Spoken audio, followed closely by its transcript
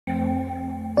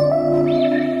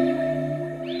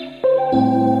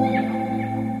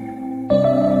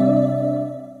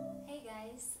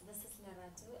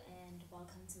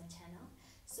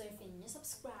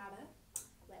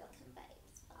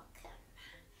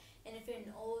outfit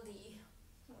and all the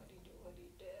what do you do, what do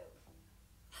you do,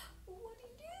 what do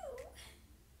you do?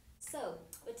 So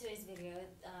with today's video,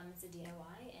 it's a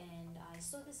DIY, and I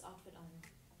saw this outfit on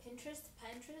Pinterest,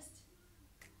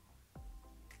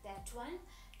 that one.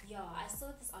 Yeah, I saw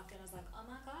this outfit and I was like, oh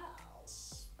my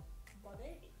gosh,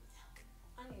 buddy,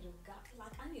 I need a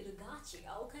gotcha,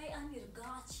 okay? I need a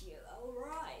gotcha.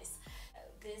 Alright,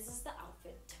 this is the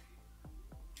outfit.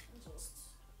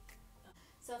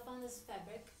 So I found this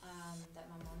fabric that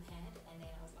my mom had, and then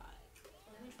I was like,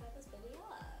 let me try this baby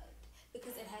out,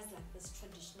 because it has like this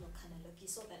traditional kind of look. You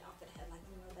saw that outfit had like,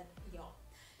 you know, that, yeah.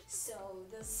 So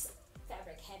this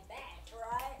fabric had that,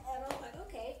 right? And I was like,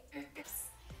 okay,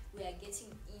 we are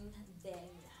getting in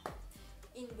then,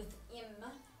 in with him,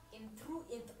 in through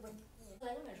it with him.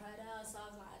 Like, let me try it out. So I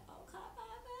was like, okay,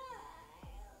 bye.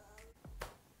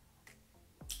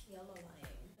 Yellow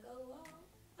line. Oh wow,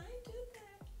 I did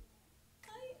that.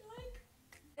 I like.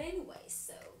 Anyway,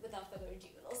 so without further ado,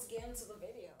 let's get into the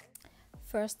video.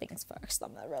 First things first,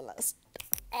 I'm not realist.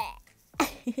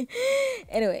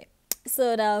 Anyway,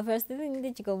 so the first thing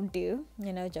that you're gonna do,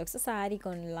 you know, jokes aside, you're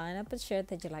gonna line up a shirt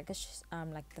that you like,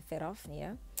 like the fit off,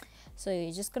 yeah. So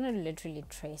you're just gonna literally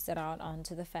trace it out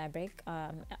onto the fabric,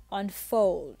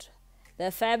 unfold.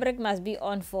 The fabric must be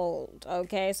unfold,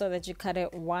 okay, so that you cut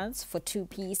it once for 2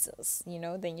 pieces, you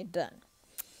know, then you're done.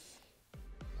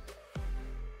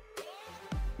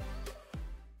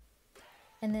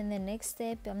 And then the next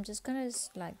step, I'm just gonna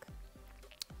like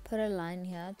put a line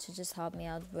here to just help me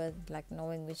out with like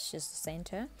knowing which is the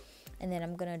center, and then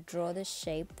I'm gonna draw the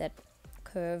shape, that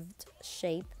curved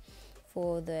shape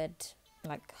for that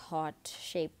like heart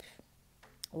shape,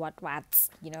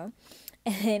 what's, you know.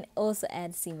 And then also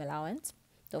add seam allowance.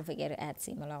 Don't forget to add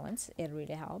seam allowance, it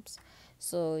really helps.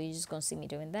 So you're just gonna see me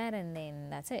doing that, and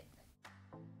then that's it.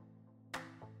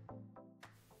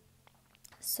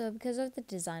 So because of the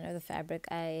design of the fabric,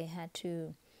 I had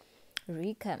to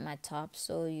recut my top,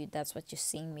 so that's what you're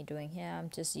seeing me doing here. I'm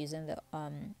just using the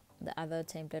other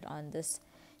template on this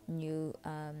new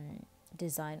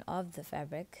design of the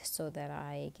fabric, so that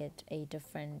I get a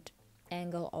different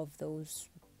angle of those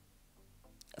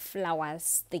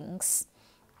flowers things.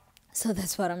 So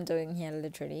that's what I'm doing here,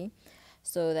 literally.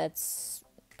 So that's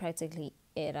practically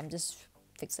it. I'm just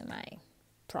fixing my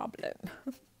problem.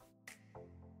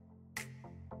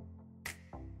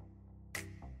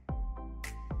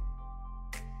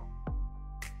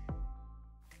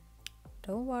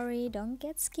 Don't worry, don't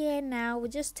get scared now. We're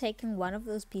just taking one of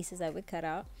those pieces that we cut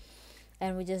out,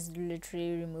 and we're just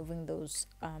literally removing those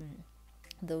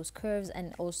curves,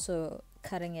 and also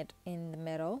cutting it in the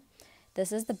middle.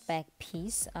 This is the back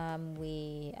piece. You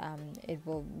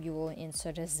will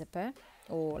insert a zipper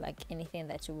or like anything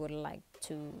that you would like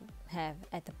to have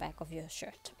at the back of your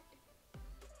shirt.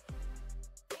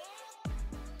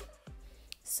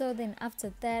 So then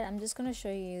after that, I'm just going to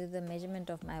show you the measurement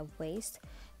of my waist,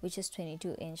 which is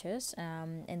 22 inches,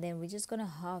 and then we're just going to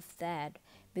half that,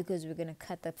 because we're going to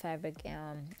cut the fabric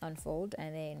unfold,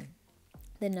 and then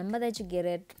the number that you get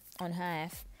it on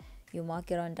half, you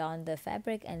mark it on down the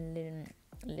fabric, and then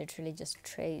literally just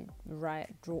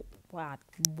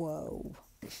whoa.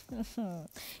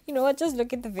 You know what, just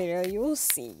look at the video, you will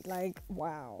see, like,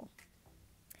 wow.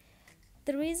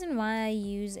 The reason why I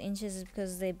use inches is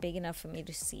because they're big enough for me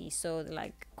to see, so they're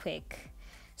like quick,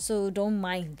 so don't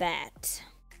mind that.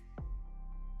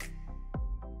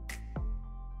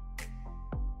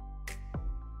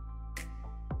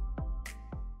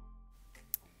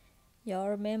 Y'all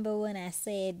remember when I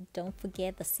said don't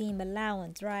forget the seam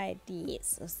allowance, right?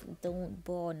 Yes, don't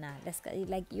bore now. Let's go.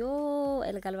 Like, yo,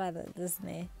 this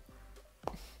man.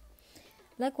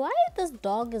 Like, why this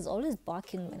dog is always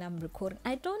barking when I'm recording?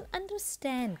 I don't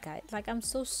understand, guys. Like, I'm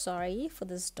so sorry for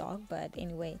this dog, but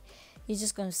anyway, you're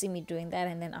just gonna see me doing that,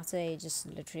 and then after you just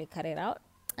literally cut it out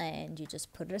and you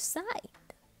just put it aside.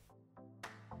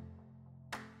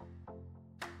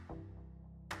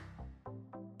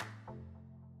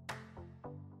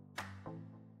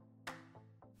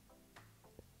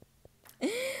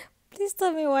 Please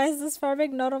tell me, why is this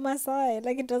fabric not on my side?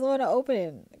 Like, it doesn't want to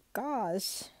open.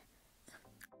 Gosh.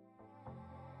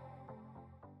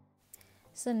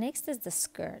 So next is the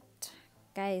skirt.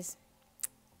 Guys,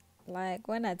 like,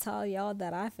 when I tell y'all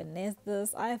that I finessed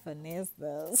this, I finessed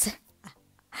this.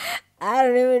 I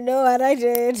don't even know what I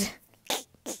did.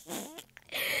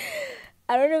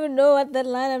 I don't even know what that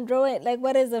line I'm drawing. Like,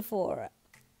 what is it for?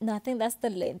 No, I think that's the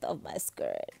length of my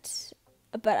skirt.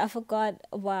 But I forgot.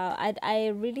 Wow, I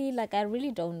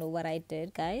really don't know what I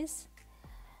did, guys.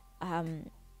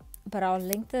 But I'll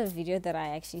link the video that I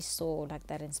actually saw, like,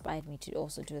 that inspired me to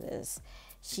also do this.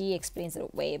 she explains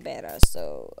it way better.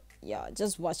 So yeah,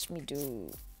 just watch me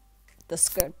do the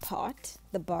skirt part,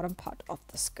 the bottom part of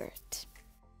the skirt.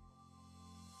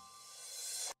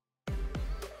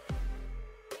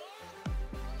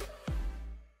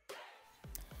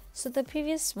 So the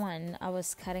previous one, I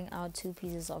was cutting out 2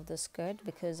 pieces of the skirt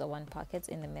because I want pockets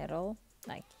in the middle,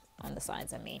 like on the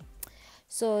sides I mean.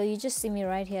 So you just see me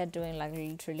right here doing like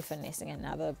literally finessing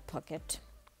another pocket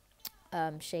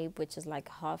shape, which is like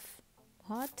half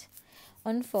heart.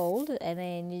 Unfold, and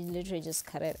then you literally just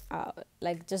cut it out.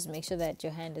 Like, just make sure that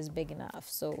your hand is big enough.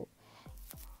 So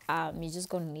you're just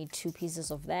gonna need 2 pieces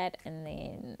of that, and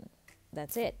then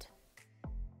that's it.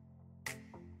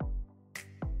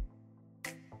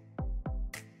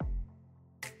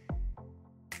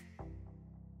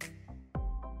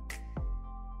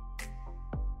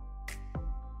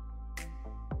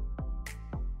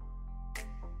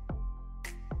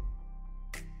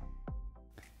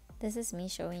 This is me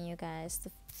showing you guys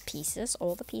the pieces,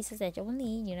 all the pieces that you will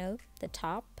need, you know, the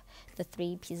top, the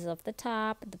 3 pieces of the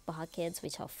top, the pockets,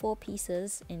 which are 4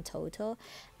 pieces in total,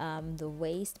 the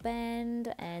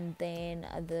waistband, and then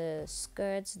the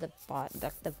skirts, the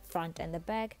front and the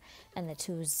back, and the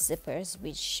 2 zippers,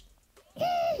 which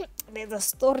there's a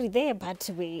story there, but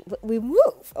we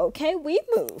move, okay, we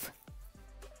move.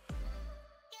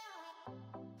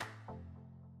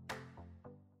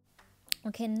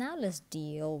 Okay, now let's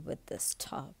deal with this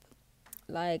top.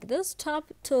 Like, this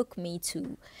top took me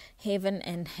to heaven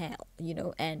and hell, you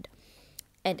know, and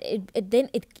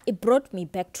it brought me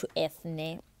back to earth,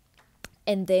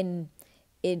 and then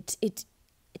it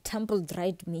tumble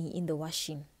dried me in the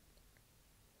washing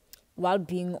while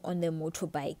being on the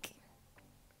motorbike,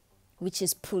 which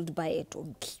is pulled by a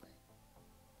donkey.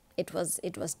 It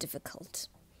was difficult,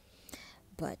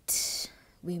 but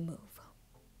we move.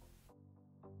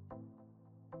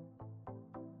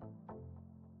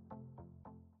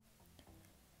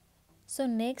 So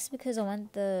next, because I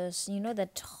want the, you know,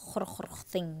 that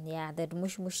thing, yeah, that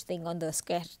mush thing on the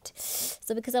skirt.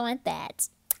 So because I want that,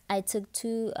 I took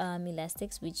 2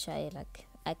 elastics, which I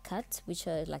cut, which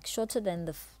are like shorter than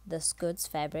the skirt's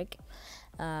fabric,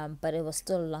 but it was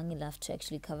still long enough to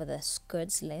actually cover the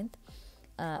skirt's length.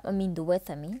 I mean the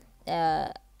width.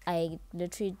 I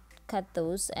literally cut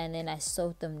those, and then I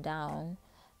sewed them down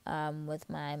with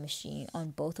my machine on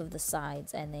both of the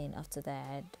sides, and then after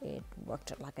that it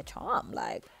worked like a charm.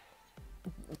 Like,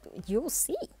 you'll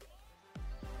see.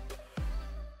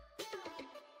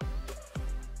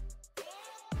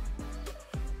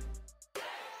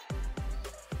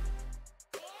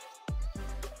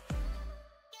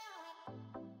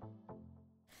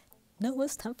 Now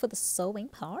it's time for the sewing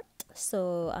part.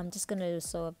 So I'm just gonna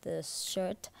sew up the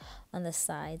shirt on the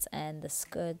sides and the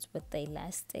skirts with the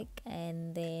elastic,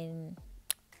 and then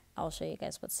I'll show you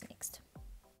guys what's next.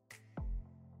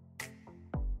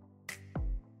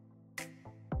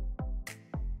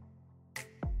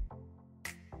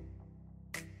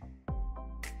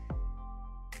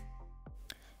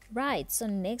 Right, so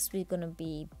next we're gonna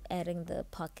be adding the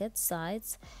pocket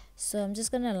sides. So I'm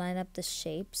just gonna line up the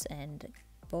shapes, and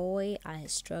boy, I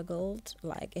struggled.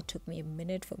 Like, it took me a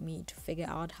minute for me to figure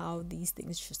out how these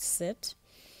things should sit.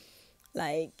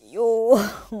 Like, yo.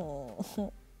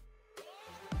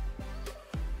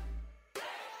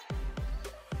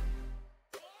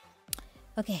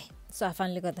 Okay, so I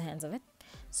finally got the hands of it.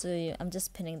 So I'm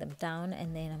just pinning them down,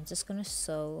 and then I'm just gonna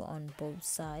sew on both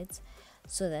sides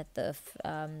so that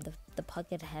the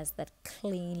pocket has that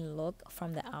clean look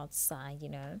from the outside, you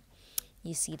know.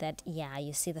 You see that, yeah,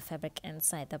 you see the fabric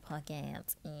inside the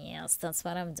pocket. Yes, that's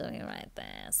what I'm doing right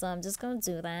there. So I'm just gonna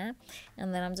do that,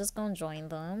 and then I'm just gonna join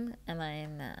them, and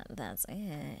then that's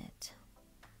it.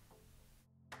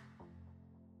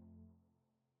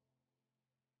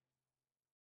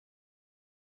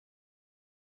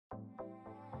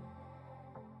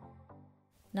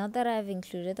 Now that I've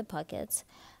included the pockets,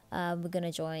 we're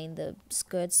gonna join the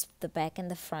skirts, the back and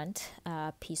the front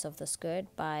piece of the skirt,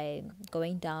 by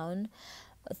going down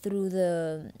through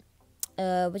the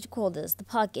what you call this, the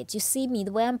pocket. You see me,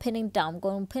 the way I'm pinning down, I'm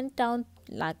going to pin down,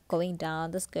 like going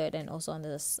down the skirt and also on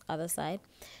this other side,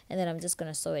 and then I'm just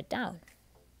gonna sew it down.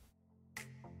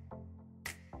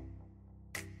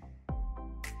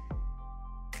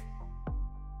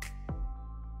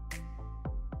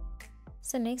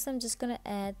 So next I'm just gonna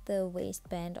add the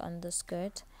waistband on the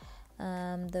skirt.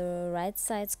 The right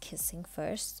side's kissing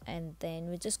first, and then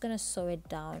we're just gonna sew it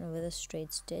down with a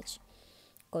straight stitch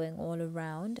going all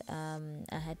around.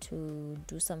 I had to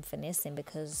do some finessing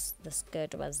because the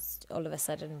skirt was all of a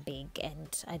sudden big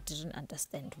and I didn't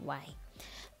understand why.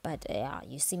 But yeah,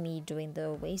 you see me doing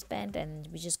the waistband, and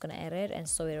we're just gonna add it and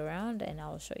sew it around, and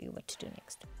I'll show you what to do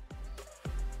next.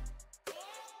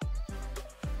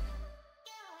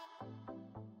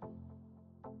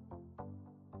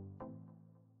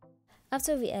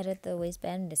 After we added the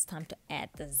waistband, it's time to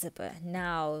add the zipper.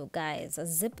 Now guys,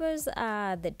 zippers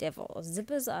are the devil.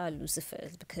 Zippers are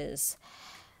Lucifers, because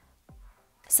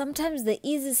sometimes they're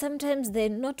easy, sometimes they're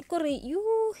not great.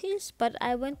 But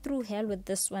I went through hell with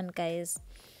this one, guys.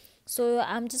 So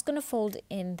I'm just gonna fold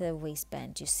in the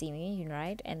waistband, you see me,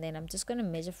 right? And then I'm just gonna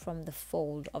measure from the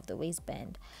fold of the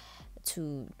waistband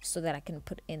so that I can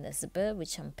put in the zipper,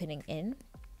 which I'm putting in.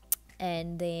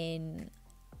 And then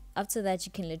after that,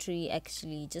 you can literally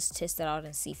actually just test it out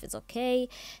and see if it's okay.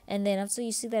 And then after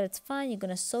you see that it's fine, you're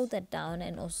gonna sew that down,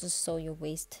 and also sew your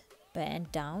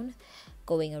waistband down,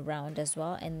 going around as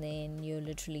well. And then you're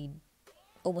literally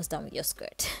almost done with your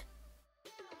skirt.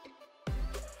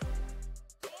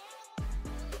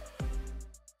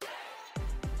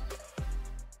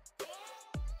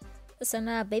 So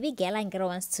now baby girl and girl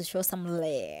wants to show some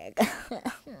leg.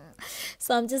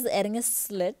 So I'm just adding a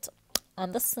slit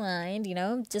on the side, you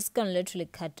know, just gonna literally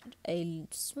cut a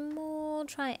small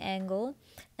triangle,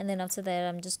 and then after that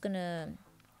I'm just gonna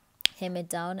hem it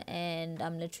down, and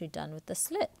I'm literally done with the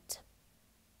slit.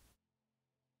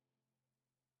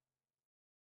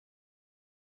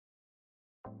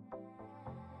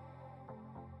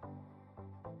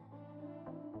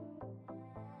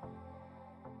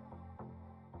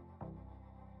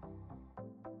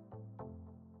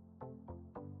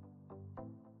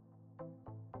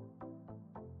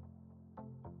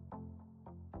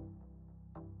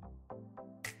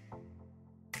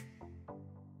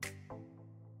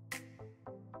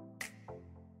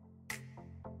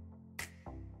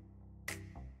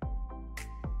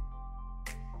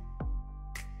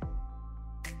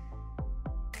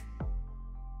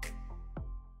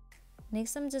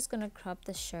 Next, I'm just gonna crop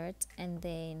the shirt, and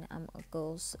then I'm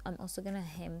also gonna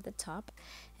hem the top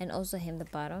and also hem the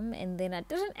bottom. And then I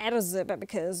didn't add a zipper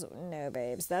because no,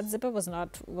 babes, that zipper was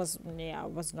not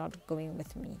going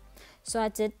with me. So I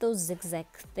did those zigzag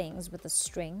things with a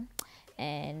string,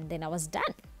 and then I was done.